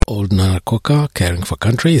Old Nanakoka, Caring for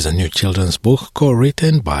Country is a new children's book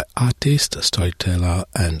co-written by artist, storyteller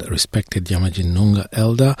and respected Yamaji Noongar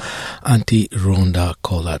elder Auntie Rhonda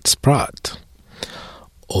Collard-Spratt.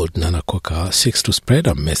 Old Nanakoka seeks to spread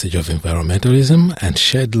a message of environmentalism and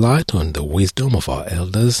shed light on the wisdom of our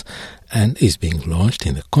elders, and is being launched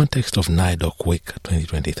in the context of NAIDOC Week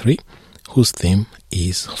 2023, whose theme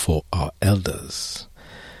is For Our Elders.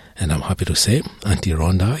 And I'm happy to say Auntie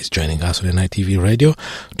Rhonda is joining us on NITV Radio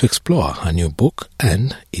to explore her new book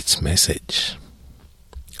and its message.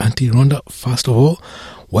 Auntie Rhonda, first of all,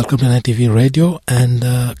 welcome to NITV Radio, and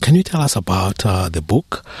can you tell us about the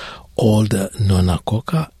book Old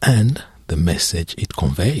Nanakoka and the message it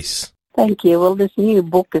conveys? Thank you. Well, this new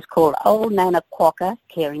book is called Old Nanakoka,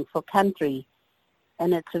 Caring for Country,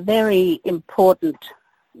 and it's a very important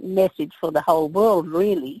message for the whole world,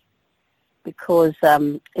 really, because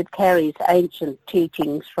it carries ancient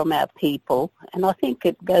teachings from our people, and I think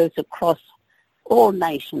it goes across all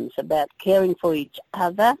nations about caring for each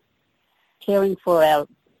other, caring for our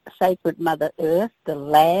sacred Mother Earth, the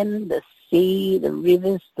land, the sea, the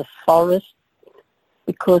rivers, the forest,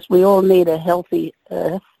 because we all need a healthy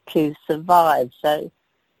earth to survive. So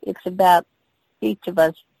it's about each of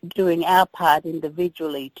us doing our part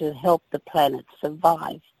individually to help the planet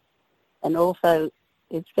survive. And also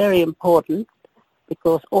it's very important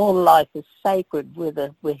because all life is sacred.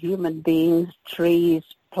 We're human beings, trees,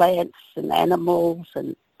 plants and animals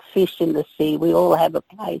and fish in the sea. We all have a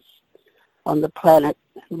place on the planet.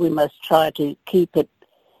 We must try to keep it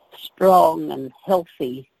strong and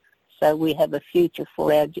healthy so we have a future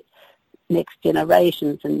for our next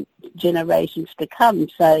generations and generations to come.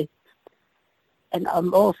 So, and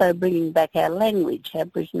I'm also bringing back our language,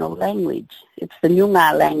 Aboriginal language. It's the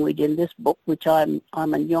Noongar language in this book, which I'm a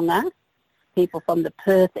Noongar, people from the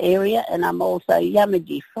Perth area, and I'm also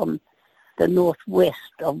Yamaji from the northwest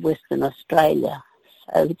of Western Australia.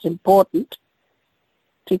 So it's important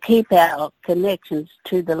to keep our connections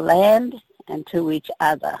to the land and to each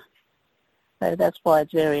other. So that's why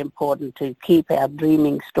it's very important to keep our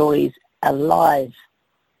dreaming stories alive,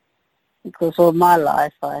 because all my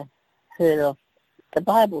life I heard of the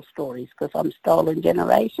Bible stories because I'm stolen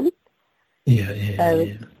generation. So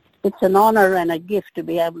it's an honour and a gift to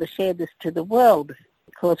be able to share this to the world,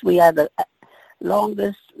 because we are the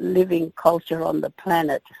longest living culture on the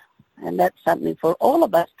planet, and that's something for all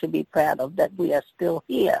of us to be proud of, that we are still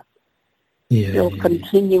here,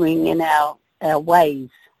 continuing in our ways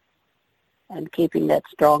and keeping that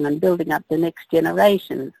strong and building up the next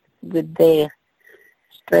generation with their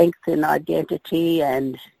strength and identity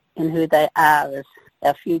and in who they are as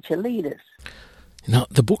our future leaders. Now,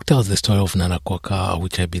 the book tells the story of Nanakoka,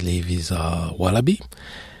 which I believe is Wallaby.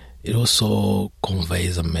 It also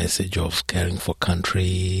conveys a message of caring for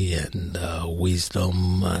country and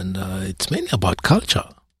wisdom, and it's mainly about culture.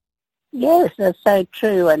 Yes, that's so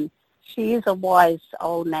true, and she is a wise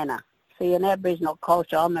old Nana. See, in Aboriginal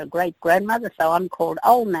culture, I'm a great-grandmother, so I'm called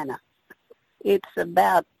Old Nana. It's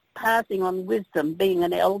about passing on wisdom, being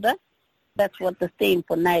an elder. That's what the theme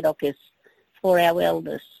for NAIDOC is, for our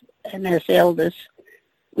elders. And as elders,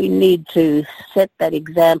 we need to set that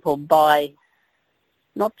example by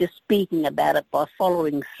not just speaking about it, by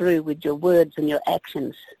following through with your words and your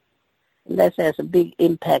actions. And that has a big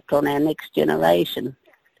impact on our next generation,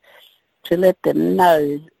 to let them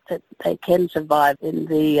know that they can survive in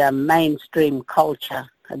the mainstream culture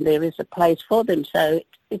and there is a place for them. So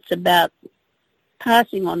it's about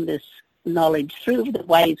passing on this knowledge through the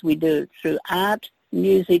ways we do it, through art,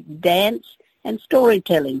 music, dance and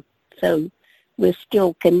storytelling. So we're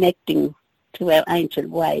still connecting to our ancient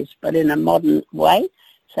ways, but in a modern way.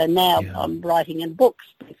 So now I'm writing in books.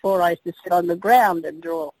 Before I used to sit on the ground and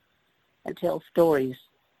draw and tell stories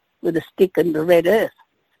with a stick and the red earth.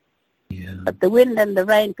 But the wind and the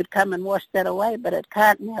rain could come and wash that away, but it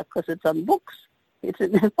can't now because it's on books. It's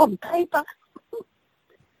on paper.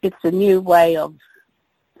 It's a new way of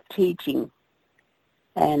teaching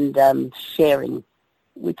and sharing,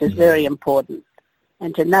 which is very important.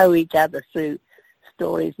 And to know each other through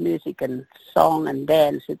stories, music and song and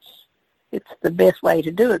dance, it's the best way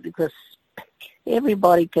to do it, because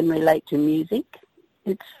everybody can relate to music.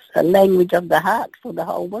 It's a language of the heart for the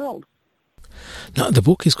whole world. Now, the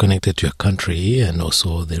book is connected to your country and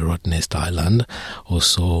also the Rottnest Island,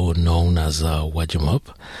 also known as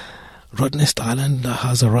Wajimop. Rottnest Island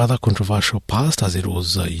has a rather controversial past, as it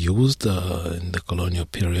was used in the colonial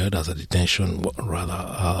period as a detention,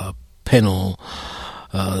 penal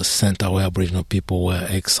center where Aboriginal people were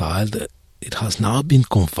exiled. It has now been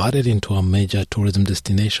converted into a major tourism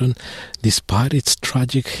destination despite its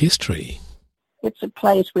tragic history. It's a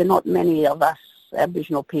place where not many of us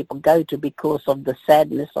Aboriginal people go to because of the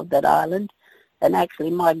sadness of that island. And actually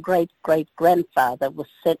my great-great-grandfather was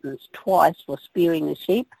sentenced twice for spearing a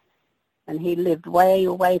sheep, and he lived way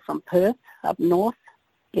away from Perth, up north,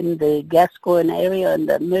 in the Gascoyne area and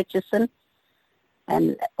the Murchison.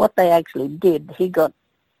 And what they actually did, he got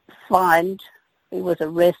fined, he was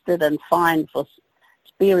arrested and fined for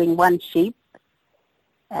spearing one sheep,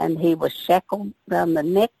 and he was shackled round the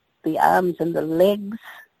neck, the arms and the legs,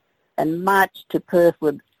 and marched to Perth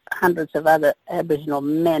with hundreds of other Aboriginal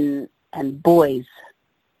men and boys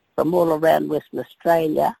from all around Western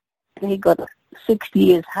Australia. And he got 6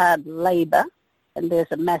 years hard labour, and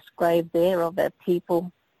there's a mass grave there of our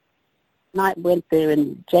people. I went there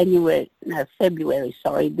in February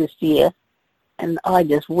this year, and I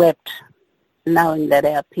just wept knowing that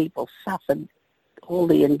our people suffered all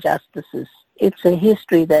the injustices. It's a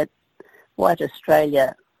history that white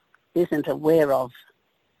Australia isn't aware of.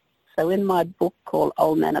 So in my book called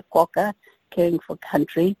Old Nana Quokka, Caring for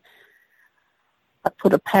Country, I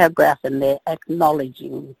put a paragraph in there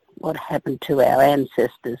acknowledging what happened to our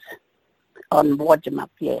ancestors on Wodjumup,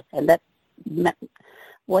 and that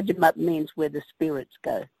Wodjumup means where the spirits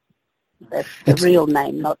go. That's the real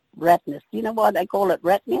name, not Ratnest. Do you know why they call it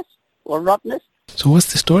Ratnest or Rottnest? So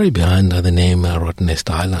what's the story behind the name Rottnest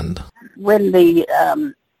Island? When the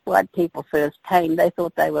white people first came, they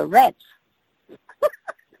thought they were rats.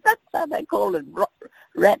 That's how they called it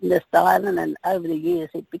Ratnest Island, and over the years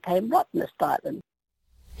it became Rottnest Island.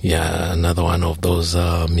 Yeah, another one of those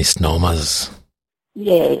misnomers.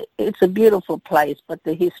 Yeah, it's a beautiful place, but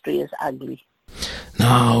the history is ugly.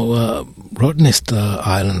 Now, Rottnest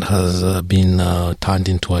Island has been turned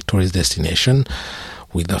into a tourist destination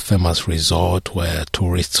with a famous resort where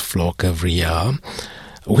tourists flock every year,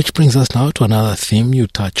 which brings us now to another theme you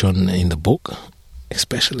touch on in the book,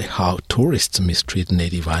 especially how tourists mistreat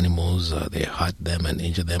native animals. They hurt them and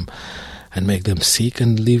injure them and make them sick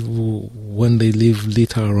and when they leave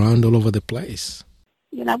litter around all over the place.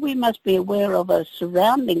 You know, we must be aware of our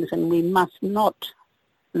surroundings, and we must not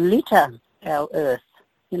litter our earth.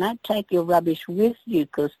 You know, take your rubbish with you,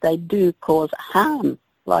 because they do cause harm.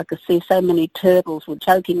 Like I see so many turtles were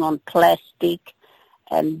choking on plastic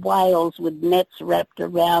and whales with nets wrapped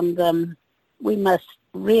around them. We must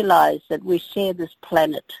realise that we share this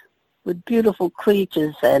planet with beautiful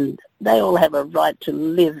creatures, and they all have a right to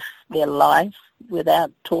live their life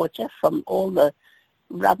without torture from all the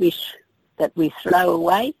rubbish that we throw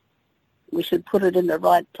away. We should put it in the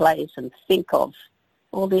right place and think of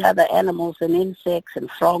all the other animals and insects and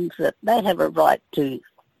frogs, that they have a right to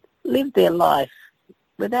live their life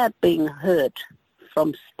without being hurt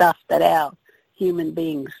from stuff that our human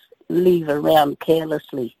beings leave around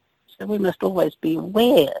carelessly. So we must always be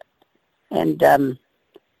aware, and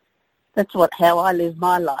that's how I live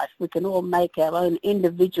my life. We can all make our own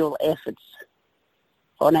individual efforts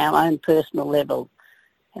on our own personal level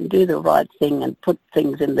and do the right thing and put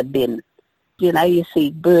things in the bin. You know, you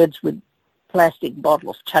see birds with plastic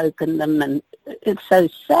bottles choking them, and it's so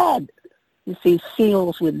sad. You see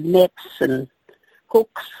seals with nets and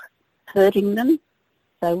hooks hurting them.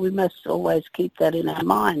 So we must always keep that in our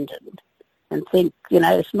mind and think, you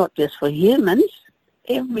know, it's not just for humans.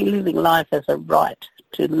 Every living life has a right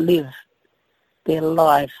to live their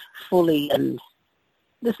life fully, and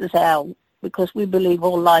this is how, because we believe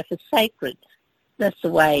all life is sacred. That's the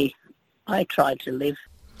way I try to live.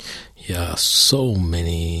 Yeah, so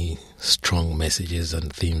many strong messages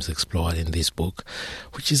and themes explored in this book,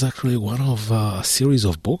 which is actually one of a series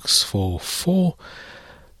of books for 4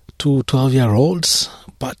 to 12-year-olds,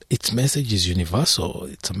 but its message is universal.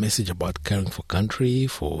 It's a message about caring for country,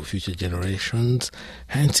 for future generations,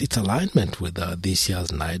 hence its alignment with this year's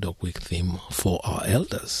NIDOC Week theme, For Our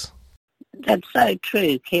Elders. That's so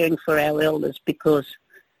true, caring for our elders, because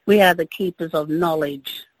we are the keepers of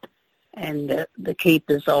knowledge and the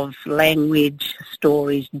keepers of language,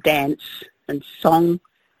 stories, dance and song,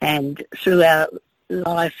 and through our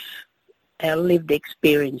life, our lived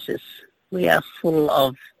experiences. We are full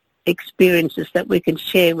of experiences that we can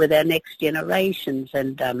share with our next generations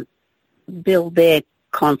and build their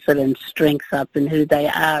confidence, strength up in who they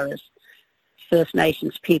are as First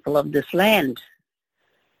Nations people of this land.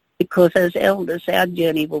 Because as elders, our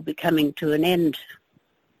journey will be coming to an end.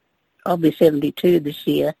 I'll be 72 this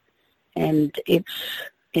year, and it's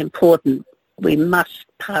important. We must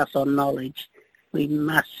pass on knowledge. We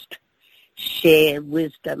must share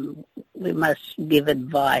wisdom. We must give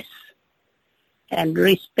advice. And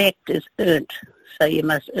respect is earned, so you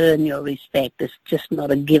must earn your respect. It's just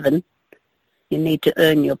not a given. You need to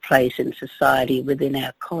earn your place in society within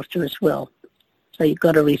our culture as well. So you've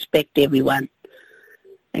got to respect everyone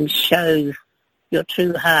and show your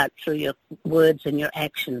true heart through your words and your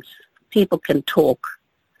actions. People can talk,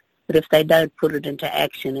 but if they don't put it into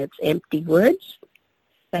action, it's empty words.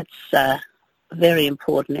 That's very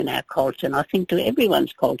important in our culture, and I think to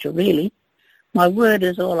everyone's culture, really. My word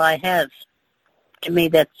is all I have. To me,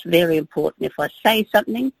 that's very important. If I say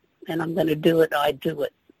something and I'm going to do it, I do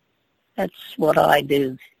it. That's what I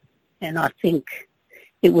do. And I think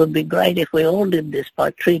it would be great if we all did this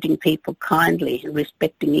by treating people kindly and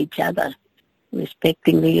respecting each other,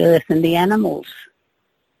 respecting the earth and the animals.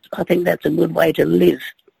 I think that's a good way to live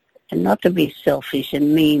and not to be selfish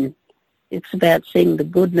and mean. It's about seeing the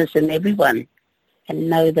goodness in everyone and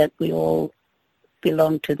know that we all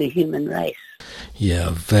belong to the human race.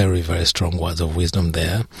 Yeah, very, very strong words of wisdom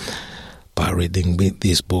there. By reading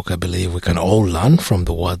this book, I believe we can all learn from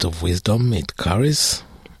the words of wisdom it carries.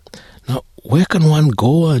 Now, where can one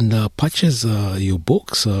go and purchase your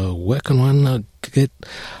books? How can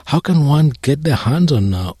one get their hands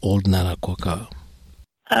on Old Nana Quokka?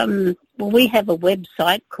 Well, we have a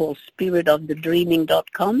website called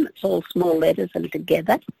spiritofthedreaming.com. It's all small letters and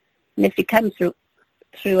together. And if you come through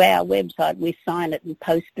our website, we sign it and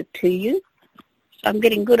post it to you. So I'm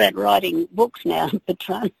getting good at writing books now,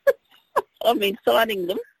 Bertrand. I've been signing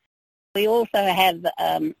them. We also have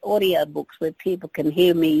audio books where people can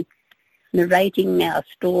hear me narrating our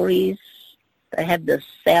stories. They have the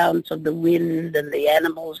sounds of the wind and the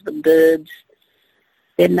animals, the birds.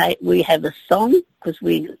 Then we have a song, because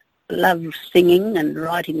we love singing and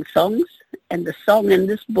writing songs. And the song in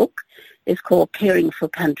this book is called Caring for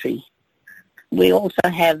Country. We also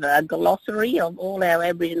have a glossary of all our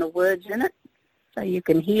Aboriginal words in it, so you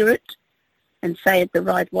can hear it and say it the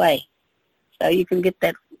right way. So you can get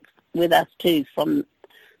that with us too from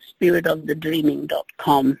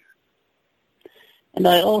spiritofthedreaming.com. And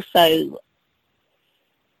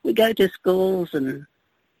we go to schools and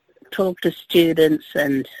talk to students,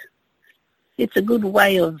 and it's a good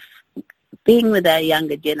way of being with our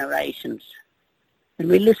younger generations. And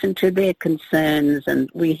we listen to their concerns and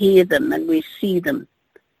we hear them and we see them,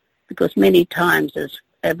 because many times as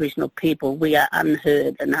Aboriginal people we are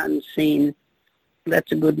unheard and unseen.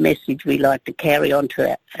 That's a good message we like to carry on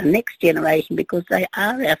to our next generation, because they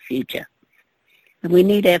are our future. And we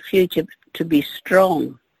need our future to be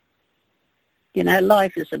strong. You know,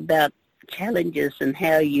 life is about challenges and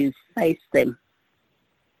how you face them.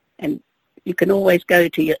 And you can always go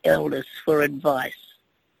to your elders for advice.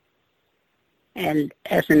 And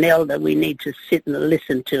as an elder, we need to sit and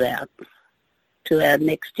listen to our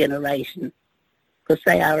next generation, because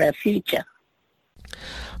they are our future.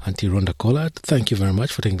 Auntie Rhonda Collard, thank you very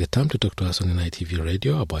much for taking the time to talk to us on NITV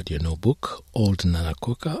Radio about your new book, Old Nana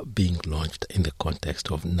Quokka, being launched in the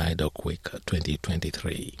context of NIDOC Week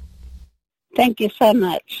 2023. Thank you so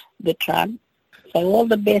much, Bertrand. So all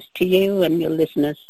the best to you and your listeners.